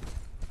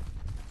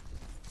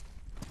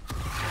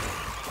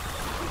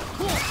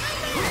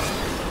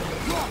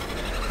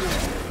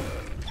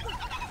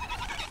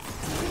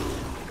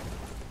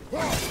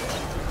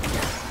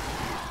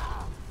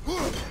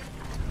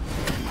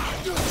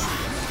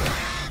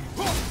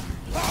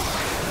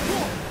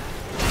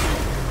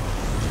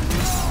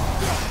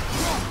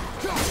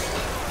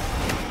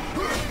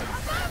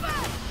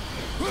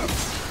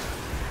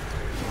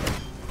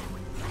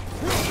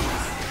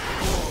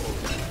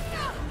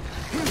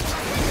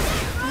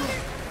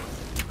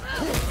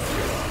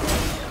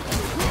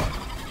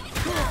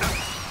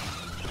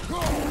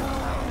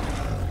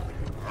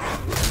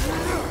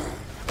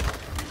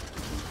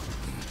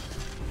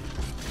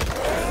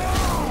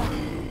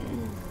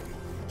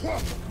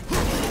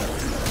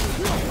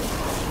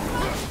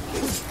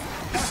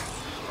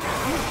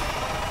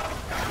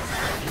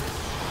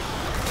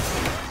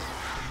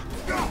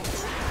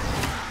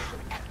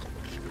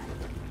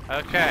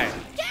 Okay.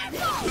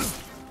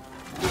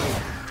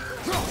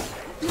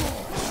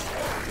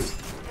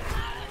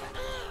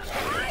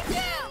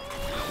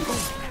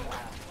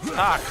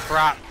 Ah,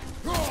 crap.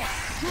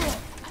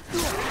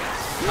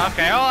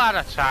 Okay, all out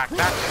attack.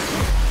 That's...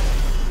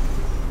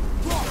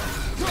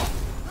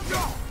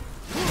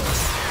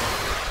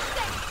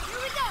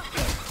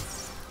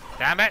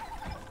 Damn it.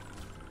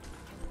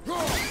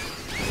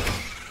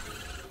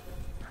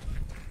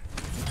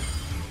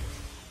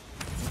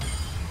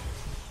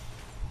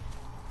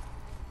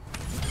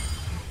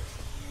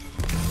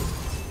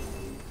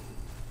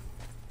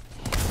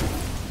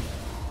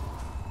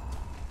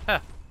 Huh.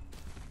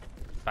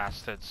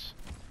 Bastards.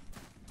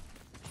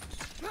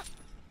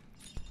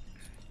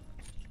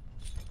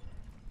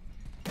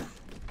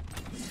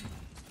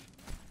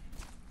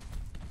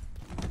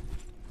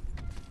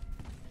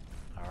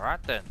 All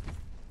right then.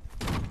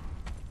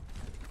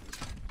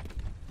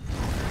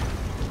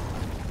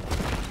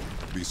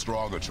 Be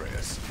strong,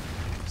 Atreus.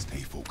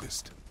 Stay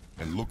focused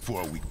and look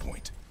for a weak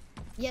point.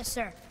 Yes,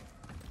 sir.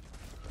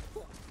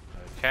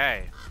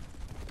 Okay.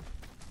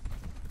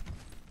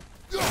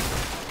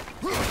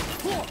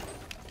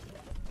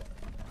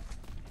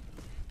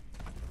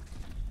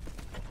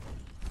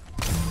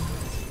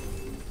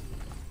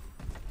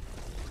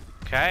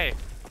 Okay.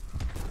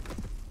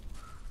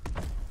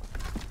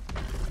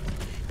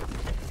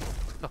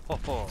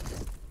 Oh.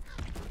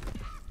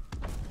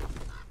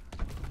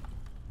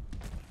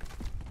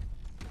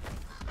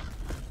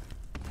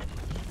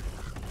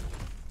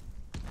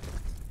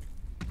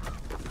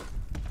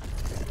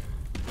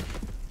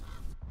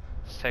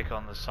 Let's take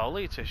on the Soul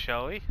Eater,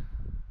 shall we?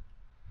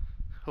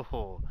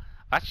 Oh,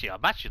 I'm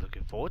actually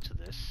looking forward to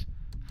this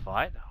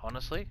fight,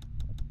 honestly.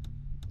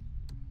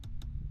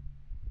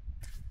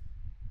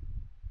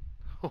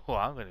 Oh,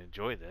 I'm gonna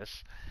enjoy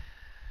this.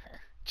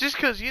 Just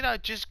cause, you know,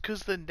 just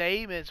cause the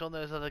name is on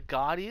those other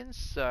Guardians,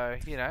 so,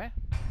 you know.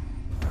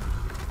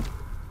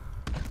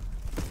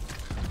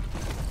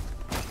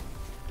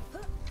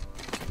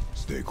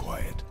 Stay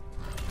quiet.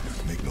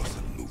 Make no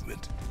sudden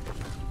movement.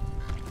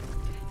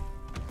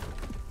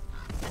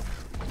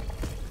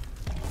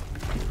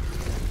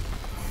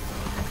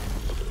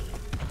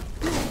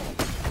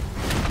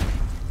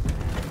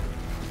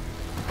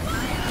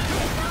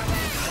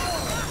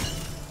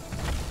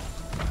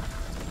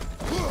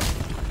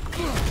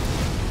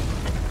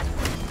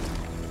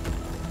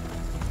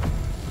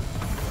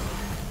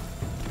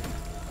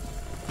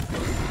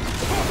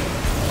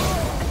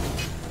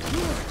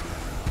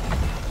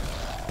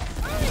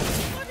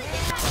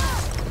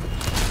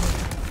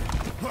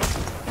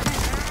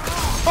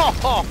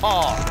 Ho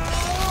ho!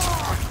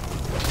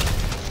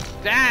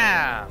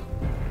 Damn!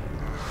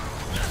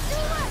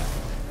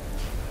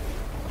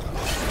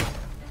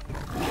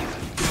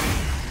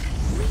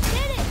 We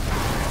did it!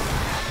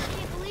 I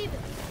can't believe it.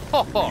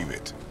 Ho ho! Believe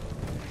it.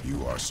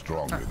 You are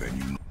stronger than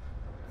you know.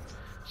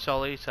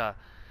 Soul Eater.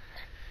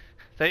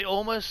 They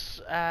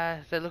almost,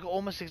 they look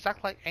almost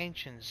exactly like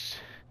ancients,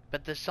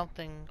 but there's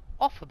something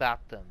off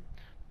about them.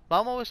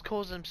 Mum always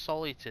calls them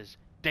soul eaters,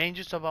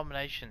 dangerous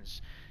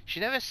abominations. She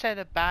never said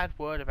a bad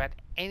word about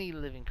any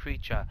living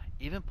creature,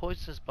 even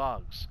poisonous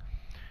bugs.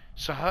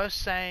 So her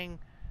saying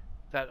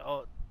that,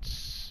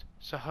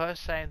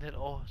 saying that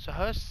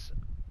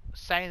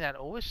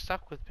always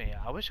stuck with me.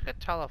 I wish I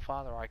could tell her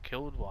father I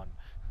killed one.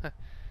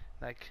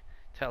 Like,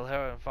 tell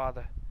her and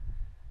father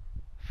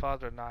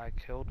and I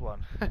killed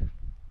one.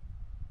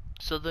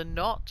 So they're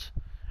not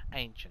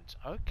ancients.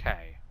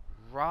 Okay.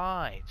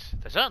 Right.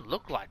 They don't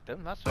look like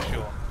them, that's for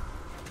sure.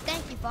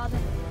 Thank you, Father.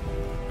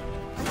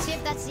 Let's see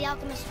if that's the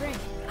alchemist's ring.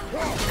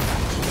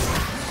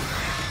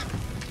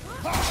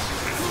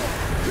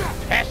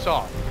 Pass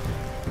off!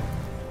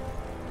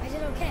 I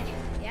did okay,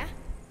 yeah?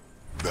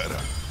 Better.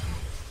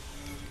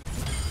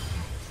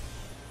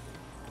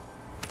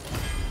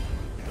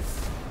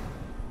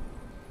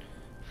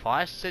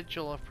 Fire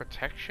sigil of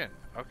protection.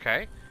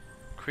 Okay.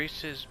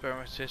 Increases burn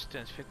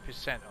resistance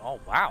 50%. Oh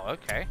wow,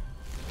 okay.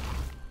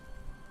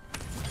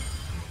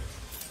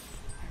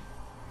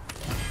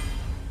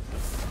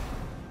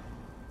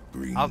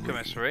 Green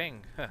Alchemist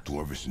ring.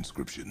 Dwarvish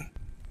inscription.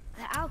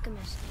 The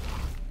alchemist.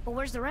 But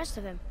where's the rest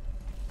of him?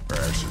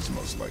 Ashes,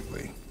 most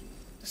likely.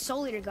 The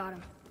Soul Eater got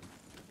him.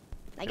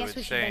 I guess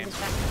we should insane. bring this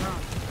back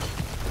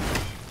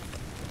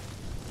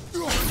to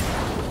Rome.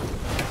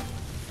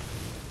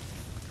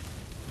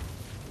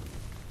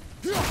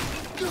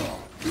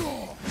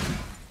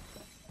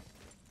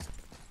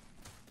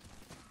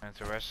 And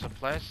the rest of the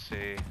place,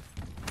 see.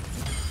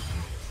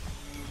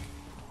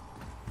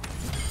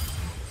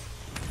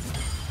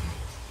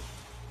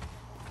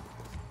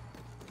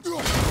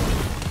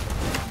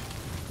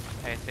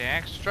 Anything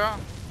extra?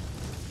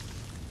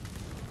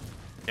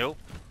 Nope.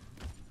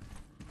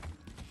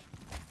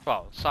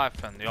 Well, aside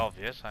from the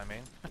obvious, I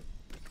mean.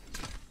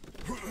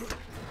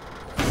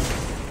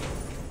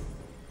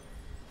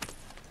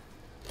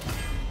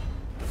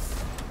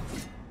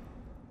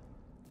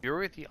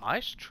 Fury the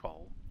Ice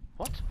Troll?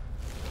 What?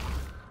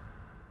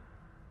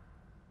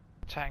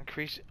 To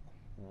increase.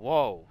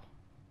 Whoa.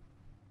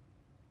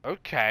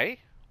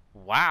 Okay.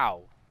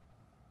 Wow.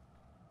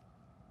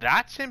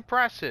 That's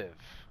impressive.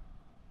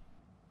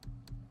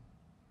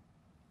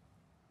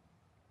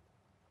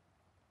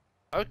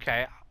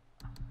 Okay.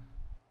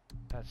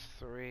 That's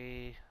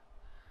 3.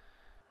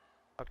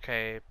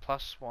 Okay,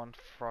 +1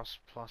 frost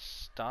plus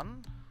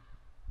stun.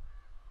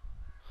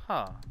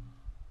 Huh.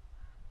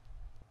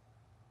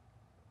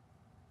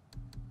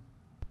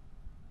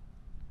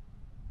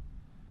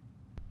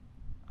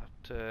 Up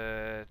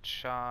to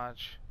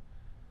charge.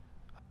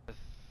 Up to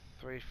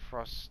 3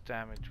 frost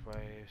damage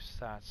waves.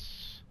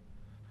 That's.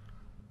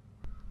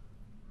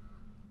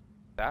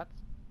 That?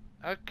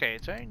 Okay,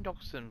 it only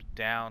knocks them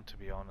down, to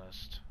be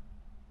honest.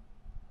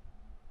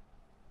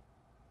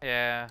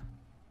 Yeah.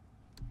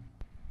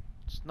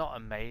 It's not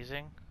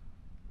amazing.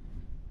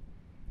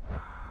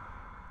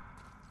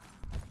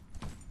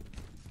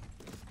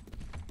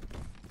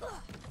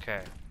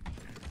 Okay.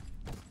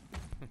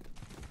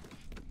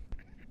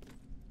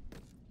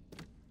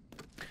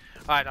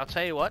 Alright, I'll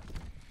tell you what.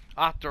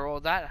 After all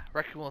that, I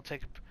reckon we'll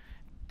take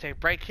a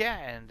break here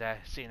and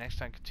see you next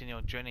time. Continue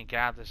on journey,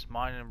 gather this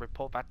mine and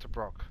report back to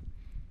Brock.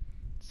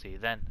 See you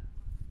then.